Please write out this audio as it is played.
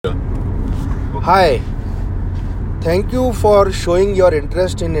Hi, thank you for showing your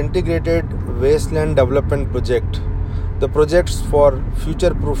interest in integrated wasteland development project, the projects for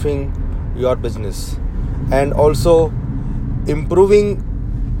future proofing your business and also improving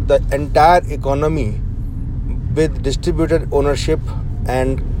the entire economy with distributed ownership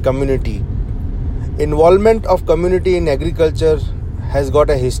and community. Involvement of community in agriculture has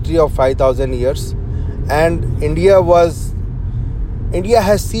got a history of 5,000 years, and India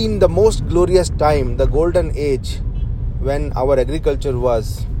has seen the most glorious time, the golden age, when our agriculture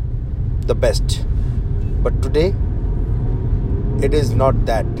was the best. But today, it is not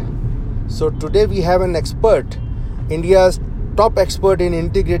that. So today we have an expert, India's top expert in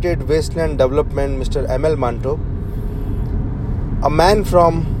integrated wasteland development, Mr. M.L. Manto, a man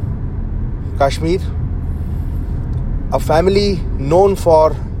from Kashmir, a family known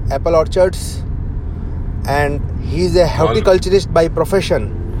for apple orchards, and he is a horticulturist by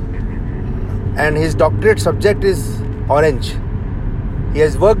profession, and his doctorate subject is orange. He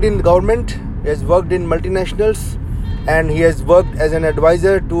has worked in government, he has worked in multinationals, and he has worked as an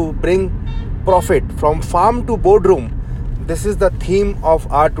advisor to bring profit from farm to boardroom. This is the theme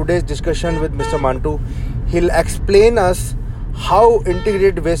of our today's discussion with Mr. Manto. He'll explain us how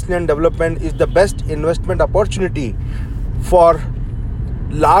integrated wasteland development is the best investment opportunity for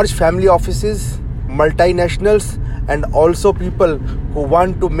large family offices, multinationals, and also people who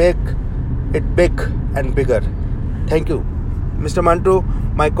want to make it big and bigger. Thank you. Mr. Manto,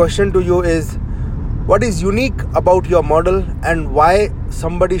 my question to you is, what is unique about your model and why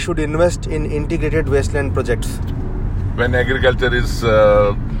somebody should invest in integrated wasteland projects? When agriculture is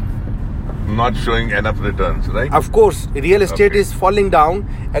not showing enough returns, right? Of course, real estate is falling down,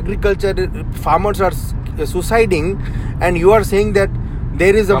 agriculture, farmers are suiciding, and you are saying that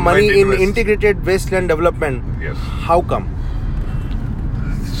there is a money in integrated wasteland development. Yes. How come?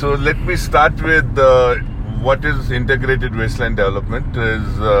 So let me start with what is integrated wasteland development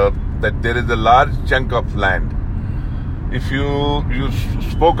is that there is a large chunk of land. If you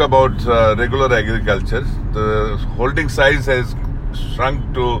spoke about regular agriculture, the holding size has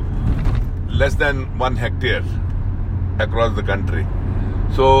shrunk to less than 1 hectare across the country.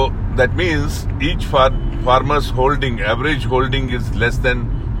 So that means each farmer's average holding is less than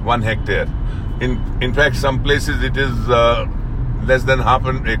 1 hectare. In fact, some places it is less than half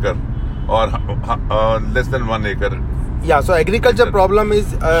an acre or less than 1 acre. Yeah, so agriculture problem is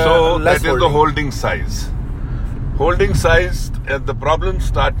so less that is the holding size. Holding size, the problems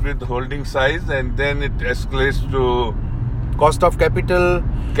start with holding size and then it escalates to cost of capital,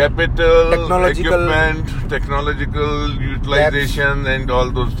 equipment, technological utilization, and all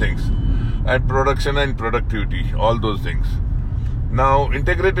those things, and production and productivity, all those things. Now,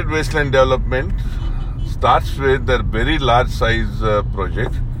 integrated wasteland development starts with a very large size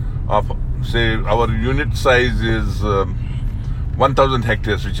project of, say, our unit size is 1,000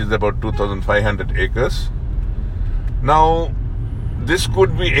 hectares, which is about 2,500 acres. Now, this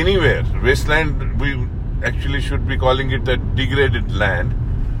could be anywhere. Wasteland, we actually should be calling it a degraded land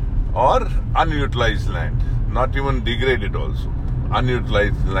or unutilized land. Not even degraded also.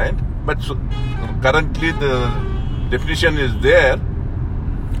 Unutilized land. But currently the definition is there.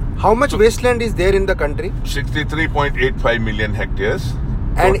 How much wasteland is there in the country? 63.85 million hectares.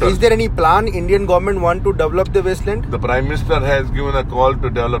 And total. Is there any plan Indian government want to develop the wasteland? The Prime Minister has given a call to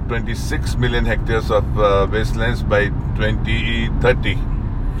develop 26 million hectares of wastelands by 2030.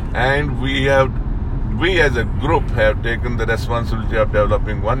 And we as a group have taken the responsibility of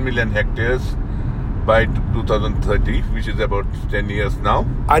developing 1 million hectares by 2030, which is about 10 years now.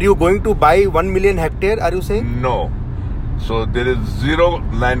 Are you going to buy 1 million hectare, are you saying? No. So there is zero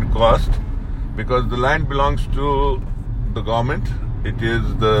land cost because the land belongs to the government. It is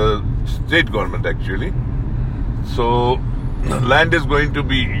the state government actually. So land is going to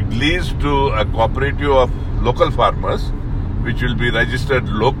be leased to a cooperative of local farmers, which will be registered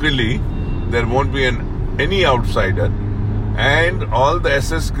locally. There won't be any outsider, and all the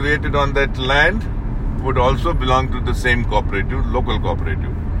assets created on that land would also belong to the same cooperative, local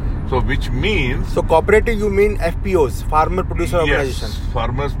cooperative. So which means... So cooperative you mean FPOs, Farmer Producer Organization? Yes,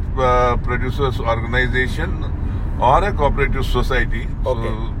 Farmers Producers Organization or a cooperative society. Okay.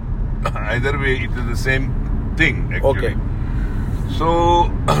 So either way it is the same thing actually. Okay. So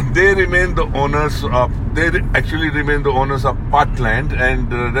they remain the owners of part land, and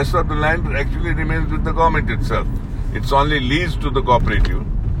the rest of the land actually remains with the government itself. It's only leased to the cooperative,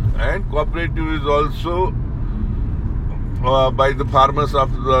 and cooperative is also by the farmers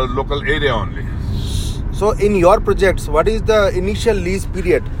of the local area only. So in your projects, what is the initial lease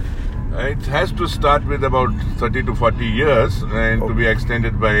period? It has to start with about 30 to 40 years and to be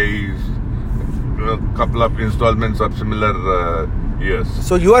extended by a couple of installments of similar years.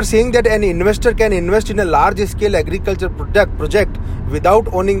 So you are saying that an investor can invest in a large-scale agriculture project without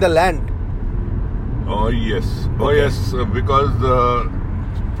owning the land? Oh yes, Okay. because the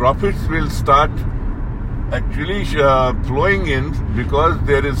profits will start actually flowing in because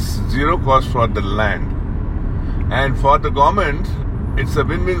there is zero cost for the land, and for the government it's a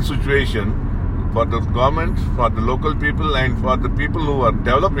win-win situation for the government, for the local people, and for the people who are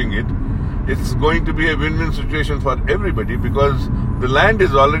developing it. It's going to be a win-win situation for everybody because the land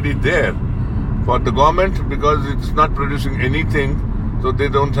is already there. For the government, because it's not producing anything, so they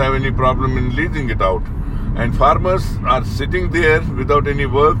don't have any problem in leasing it out. And farmers are sitting there without any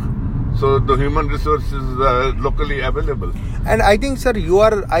work, so the human resources are locally available. And I think, sir,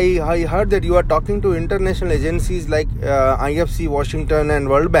 I heard that you are talking to international agencies like IFC, Washington and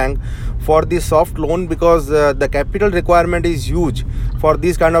World Bank for the soft loan because the capital requirement is huge for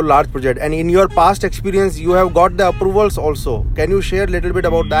these kind of large projects. And in your past experience, you have got the approvals also. Can you share a little bit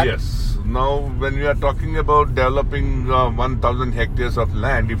about that? Yes. Now, when we are talking about developing 1,000 hectares of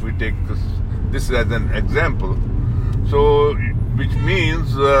land, if we take this as an example, so which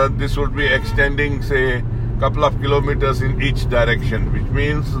means this would be extending, say, couple of kilometers in each direction, which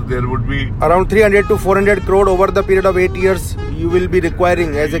means there would be around 300 to 400 crore over the period of 8 years you will be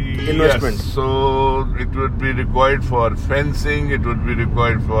requiring as an investment. Yes, so it would be required for fencing, it would be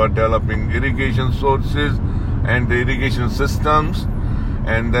required for developing irrigation sources and the irrigation systems,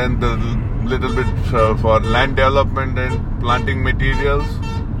 and then the little bit for land development and planting materials,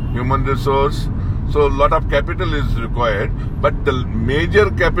 human resource. So a lot of capital is required, but the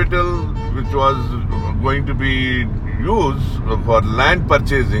major capital which was going to be used for land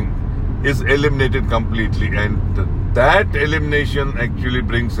purchasing is eliminated completely, and that elimination actually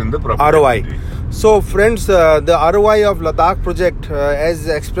brings in the ROI. profitability. So friends, the ROI of Ladakh project as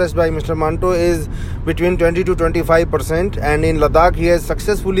expressed by Mr. Manto is between 20 to 25%, and in Ladakh he has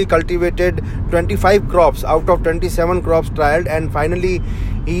successfully cultivated 25 crops out of 27 crops trialed, and finally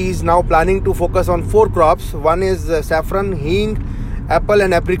he is now planning to focus on 4 crops. One is saffron, hing, apple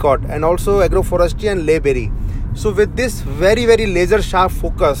and apricot, and also agroforestry and layberry. So with this very laser sharp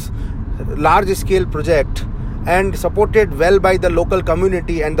focus, large scale project, and supported well by the local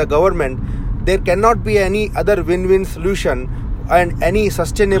community and the government, there cannot be any other win-win solution and any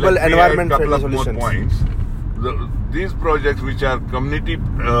sustainable environment friendly solutions. More points. These projects, which are community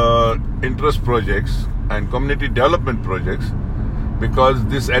interest projects and community development projects, because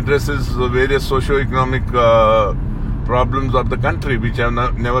this addresses the various socio-economic problems of the country which have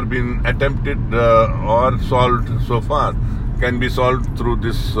never been attempted or solved so far, can be solved through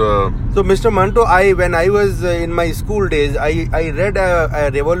this. So Mr. Manto, when I was in my school days, I read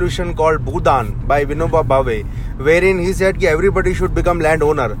a revolution called Bhudan by Vinoba Bhave, wherein he said that everybody should become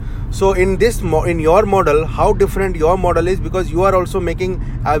landowner. So in your model, how different your model is, because you are also making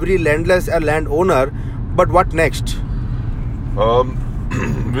every landless a landowner, but what next?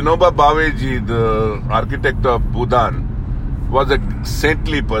 Vinoba Bhave ji, the architect of Bhudan, was a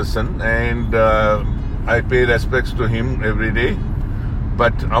saintly person, and I pay respects to him every day.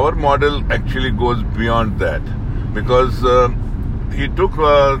 But our model actually goes beyond that, because he took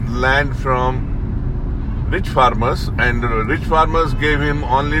land from rich farmers, and rich farmers gave him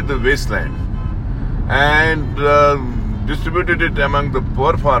only the wasteland and distributed it among the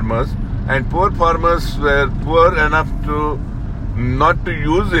poor farmers, and poor farmers were poor enough to not to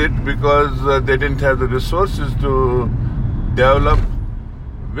use it because they didn't have the resources to develop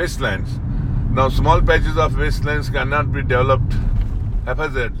wastelands. Now, small patches of wastelands cannot be developed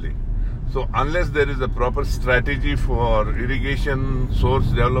haphazardly. So unless there is a proper strategy for irrigation source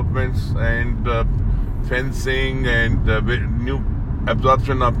developments and fencing and new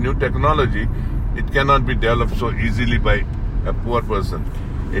absorption of new technology, it cannot be developed so easily by a poor person.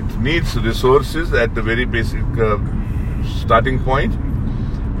 It needs resources at the very basic starting point,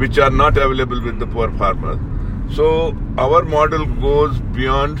 which are not available with the poor farmer. So our model goes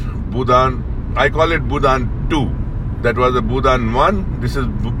beyond Bhudan. I call it Bhudan 2. That was a Bhudan 1. This is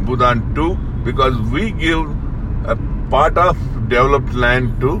Bhudan 2, because we give a part of developed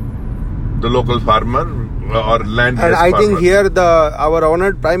land to the local farmer or landless And I farmer. think here our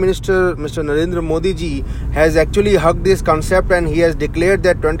honored Prime Minister Mr. Narendra Modi ji has actually hugged this concept, and he has declared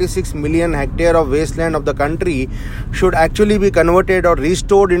that 26 million hectare of wasteland of the country should actually be converted or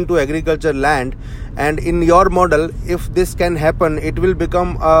restored into agriculture land. And in your model, if this can happen, it will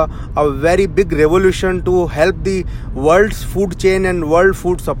become a very big revolution to help the world's food chain and world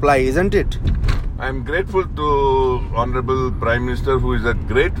food supply, isn't it? I am grateful to Honorable Prime Minister, who is a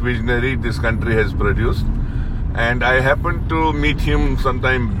great visionary this country has produced. And I happened to meet him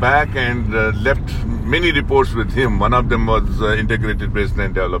sometime back and left many reports with him. One of them was integrated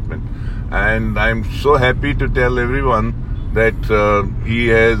wasteland development. And I'm so happy to tell everyone that he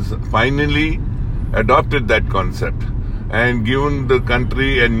has finally adopted that concept and given the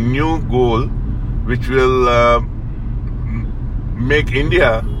country a new goal which will make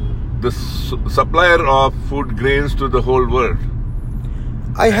India the supplier of food grains to the whole world.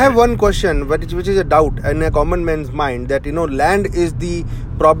 I have one question, which is a doubt in a common man's mind, that land is the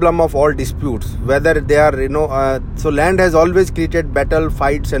problem of all disputes. Whether they are so land has always created battle,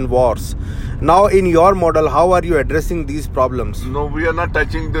 fights, and wars. Now, in your model, how are you addressing these problems? No, we are not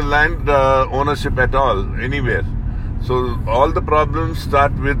touching the land ownership at all anywhere. So all the problems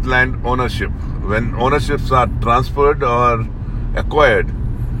start with land ownership. When ownerships are transferred or acquired,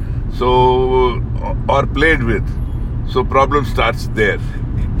 so or played with, so problem starts there.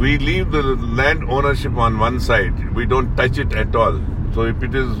 We leave the land ownership on one side. We don't touch it at all. So if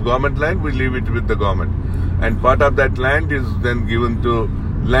it is government land, we leave it with the government. And part of that land is then given to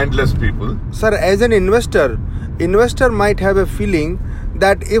landless people. Sir, as an investor might have a feeling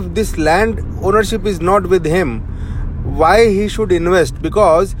that if this land ownership is not with him, why he should invest?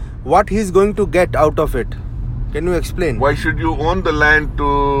 Because what he is going to get out of it. Can you explain? Why should you own the land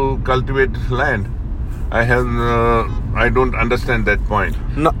to cultivate land? I don't understand that point.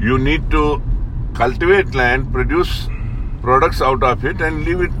 No. You need to cultivate land, produce products out of it, and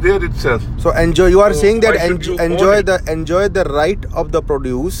leave it there itself. So you are saying that enjoy the right of the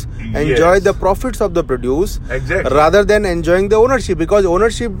produce, enjoy the profits of the produce, exactly, rather than enjoying the ownership, because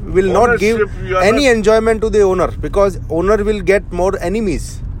ownership will not give any enjoyment to the owner, because owner will get more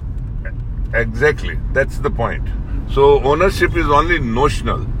enemies. Exactly, that's the point. So ownership is only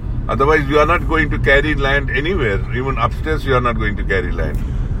notional. Otherwise, you are not going to carry land anywhere. Even upstairs, you are not going to carry land.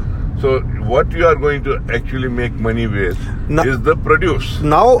 So what you are going to actually make money with is the produce.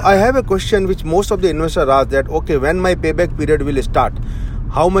 Now, I have a question which most of the investors ask, that, okay, when my payback period will start,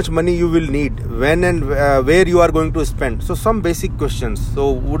 how much money you will need, when and where you are going to spend. So some basic questions.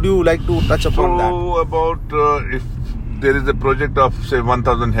 So would you like to touch upon that? So about if there is a project of say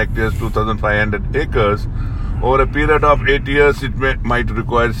 1,000 hectares, 2,500 acres, over a period of 8 years, it might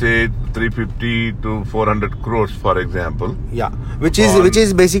require say 350 to 400 crores, for example. Yeah, which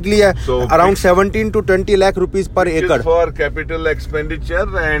is basically around 17 to 20 lakh rupees per acre. Is for capital expenditure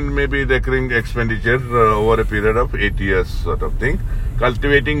and maybe recurring expenditure over a period of 8 years, sort of thing.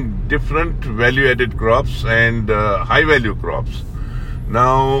 Cultivating different value-added crops and high-value crops.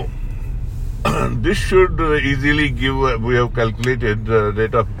 Now, this should easily give. We have calculated the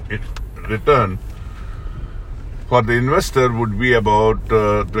rate of return for the investor would be about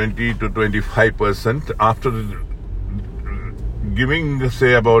 20 to 25% after giving,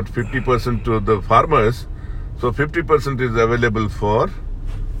 say, about 50% to the farmers. So 50% is available for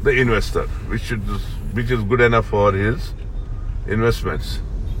the investor, which is good enough for his investments.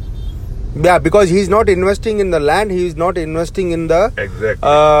 Yeah, because he is not investing in the land, he is not investing in the... Exactly.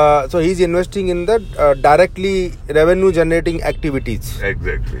 So he is investing in the directly revenue generating activities.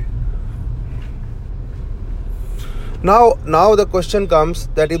 Exactly. Now the question comes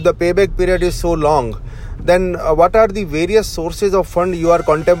that if the payback period is so long, then what are the various sources of fund you are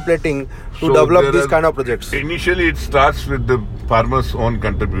contemplating to develop these kind of projects? Initially, it starts with the farmer's own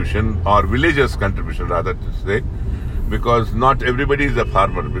contribution, or villagers' contribution rather to say, because not everybody is a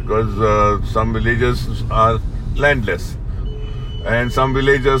farmer, because some villages are landless and some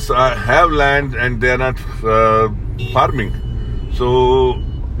villages have land and they are not farming. So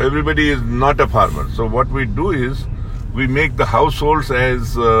everybody is not a farmer. So what we do is, we make the households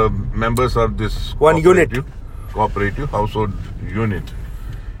as members of this cooperative household unit,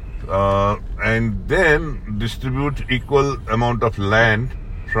 and then distribute equal amount of land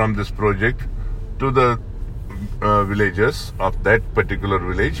from this project to the villagers of that particular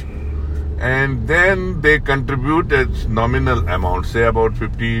village, and then they contribute as nominal amount, say about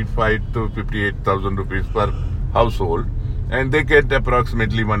 55 to 58,000 rupees per household, and they get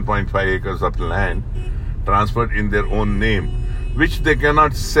approximately 1.5 acres of land transferred in their own name, which they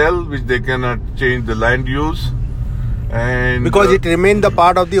cannot sell, which they cannot change the land use, and because it remains the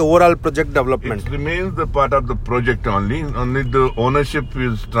part of the overall project development. It remains the part of the project only the ownership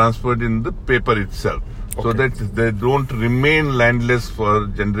is transferred in the paper itself. Okay. So that they don't remain landless for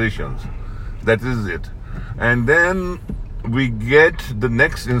generations. That is it. And then we get the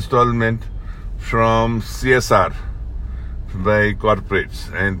next installment from CSR by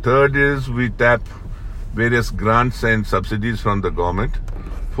corporates, and third is we tap various grants and subsidies from the government.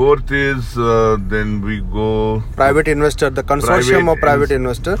 Fourth is then we go private investor, the consortium of private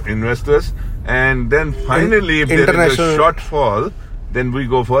investors, And then finally, if there is a shortfall, then we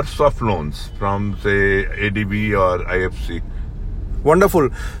go for soft loans from, say, ADB or IFC. Wonderful.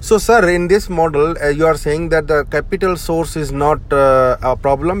 So, sir, in this model, you are saying that the capital source is not a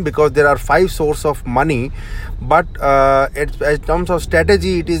problem because there are 5 sources of money. But in terms of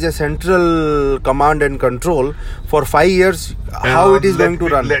strategy, it is a central command and control for 5 years. How it is going to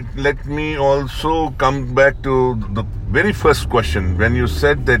run? Let me also come back to the very first question. When you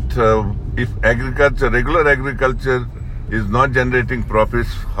said that if regular agriculture is not generating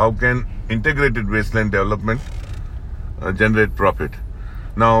profits, how can integrated wasteland development generate profit?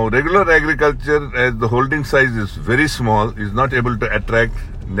 Now, regular agriculture, as the holding size is very small, is not able to attract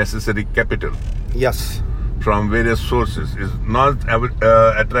necessary capital. Yes. From various sources. Is not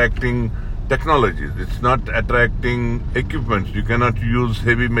attracting technologies. It's not attracting equipment. You cannot use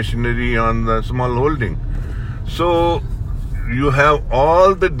heavy machinery on the small holding. So, you have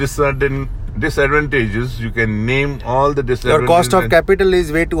all the disadvantages. You can name all the disadvantages. Your cost of capital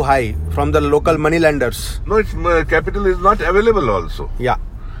is way too high from the local money lenders. No, capital is not available also. Yeah.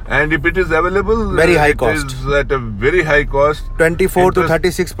 And if it is available, very high cost. It is at a very high cost. 24 to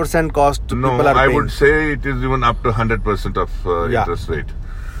 36% cost people are paying. I would say it is even up to 100% of interest rate.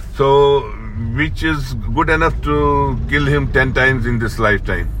 So, which is good enough to kill him 10 times in this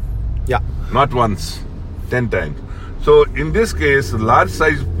lifetime. Yeah. Not once, 10 times. So, in this case, large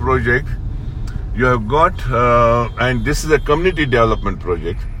size project, you have got, and this is a community development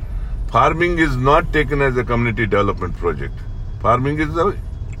project. Farming is not taken as a community development project. Farming is a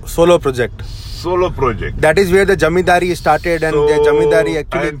solo project. That is where the jamidari started, and the jamidari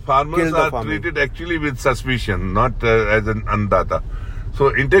actually and farmers are treated actually with suspicion, not as an andata.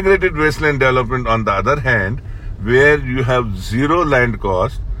 So integrated wasteland development, on the other hand, where you have zero land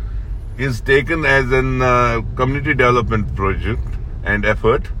cost, is taken as an community development project and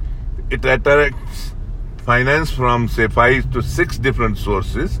effort. It attracts finance from, say, 5 to 6 different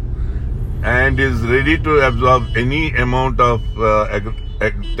sources and is ready to absorb any amount of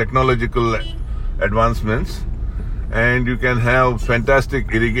technological advancements, and you can have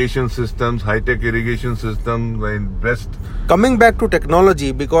fantastic irrigation systems, high-tech irrigation systems, and best. Coming back to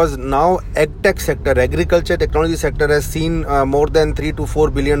technology, because now AgTech sector, agriculture technology sector, has seen more than $3 to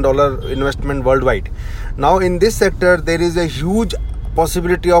 $4 billion investment worldwide. Now in this sector, there is a huge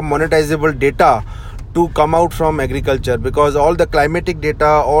possibility of monetizable data to come out from agriculture, because all the climatic data,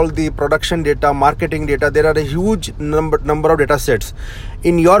 all the production data, marketing data, there are a huge number of data sets.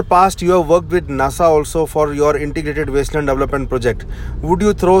 In your past, you have worked with NASA also for your integrated wasteland development project. Would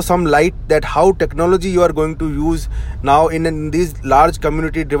you throw some light that how technology you are going to use now in these large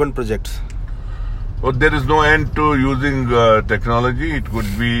community driven projects? Well, there is no end to using technology. It could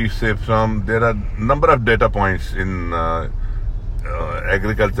be, say, there are number of data points in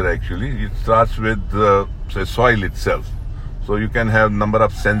agriculture. Actually, it starts with say, soil itself. So you can have number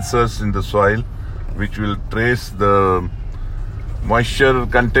of sensors in the soil which will trace the moisture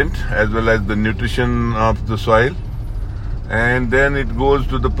content as well as the nutrition of the soil, and then it goes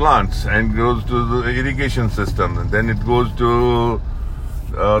to the plants and goes to the irrigation system, and then it goes to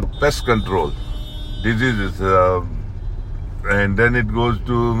pest control, diseases, and then it goes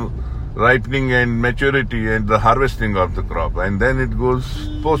to ripening and maturity and the harvesting of the crop, and then it goes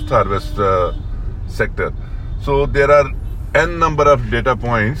post-harvest sector. So there are n number of data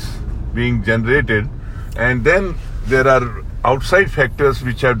points being generated, and then there are outside factors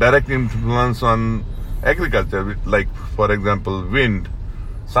which have direct influence on agriculture, like, for example, wind,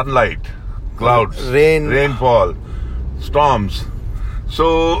 sunlight, clouds, rainfall, storms.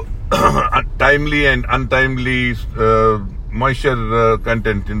 So timely and untimely moisture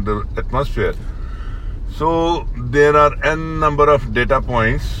content in the atmosphere. So there are n number of data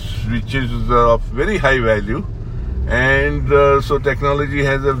points which is of very high value, and so technology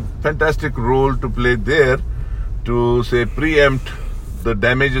has a fantastic role to play there to, say, preempt the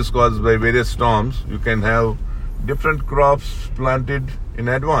damages caused by various storms. You can have different crops planted in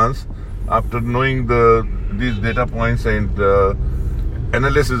advance after knowing these data points and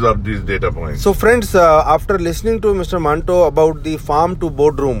analysis of these data points. So friends, after listening to Mr. Manto about the farm to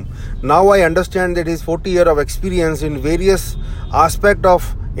boardroom, now I understand that his 40 years of experience in various aspects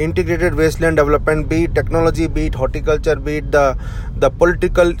of integrated wasteland development, be it technology, be it horticulture, be it the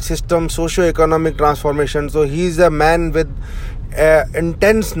political system, socio-economic transformation. So he is a man with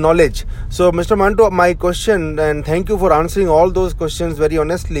intense knowledge. So Mr. Manto, my question, and thank you for answering all those questions very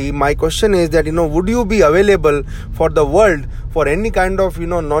honestly. My question is that, would you be available for the world for any kind of,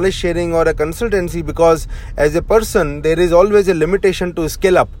 knowledge sharing or a consultancy? Because as a person, there is always a limitation to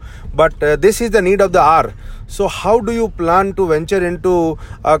scale up. but this is the need of the hour. So how do you plan to venture into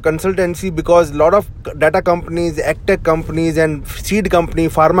consultancy? Because a lot of data companies, agtech companies and seed company,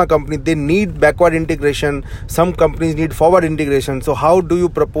 pharma company, they need backward integration. Some companies need forward integration. So how do you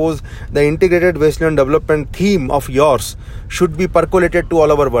propose the integrated wasteland development theme of yours should be percolated to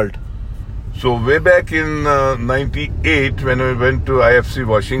all over world? So way back in 98, when I went to IFC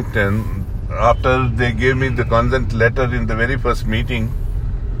Washington, after they gave me the consent letter in the very first meeting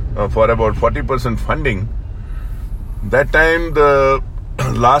for about 40% funding, that time the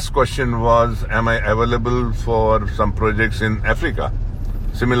last question was, am I available for some projects in Africa,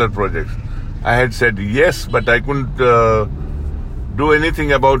 similar projects? I had said yes, but I couldn't do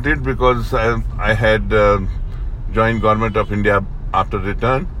anything about it because I had joined Government of India after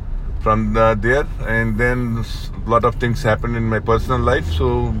return from there, and then a lot of things happened in my personal life,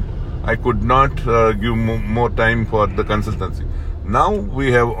 so I could not give more time for the consultancy. Now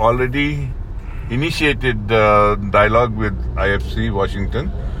we have already initiated dialogue with IFC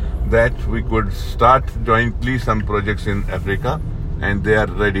Washington that we could start jointly some projects in Africa, and they are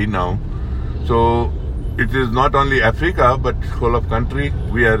ready now. So it is not only Africa but whole of country.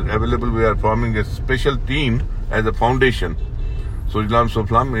 We are available. We are forming a special team as a foundation. Sujalam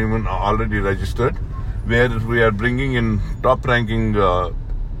Suflam even already registered, where we are bringing in top-ranking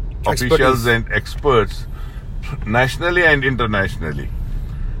officials and experts nationally and internationally.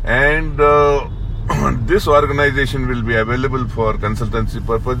 And this organization will be available for consultancy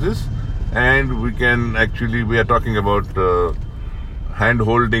purposes, and we are talking about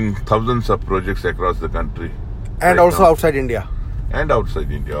hand-holding thousands of projects across the country. And right also now. Outside India. And outside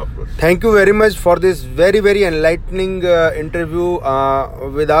India, of course. Thank you very much for this very, very enlightening interview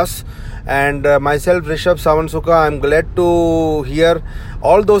with us. And myself, Rishabh Sawan-Sukha, I'm glad to hear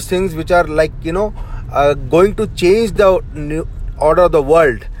all those things which are going to change the new order of the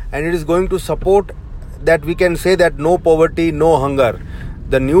world. And it is going to support that we can say that no poverty, no hunger.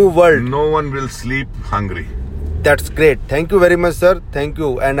 The new world. No one will sleep hungry. That's great. Thank you very much, sir. Thank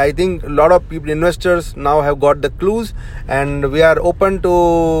you. And I think a lot of people, investors now have got the clues, and we are open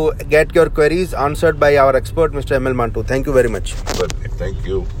to get your queries answered by our expert, Mr. ML Mantu. Thank you very much. Thank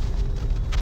you.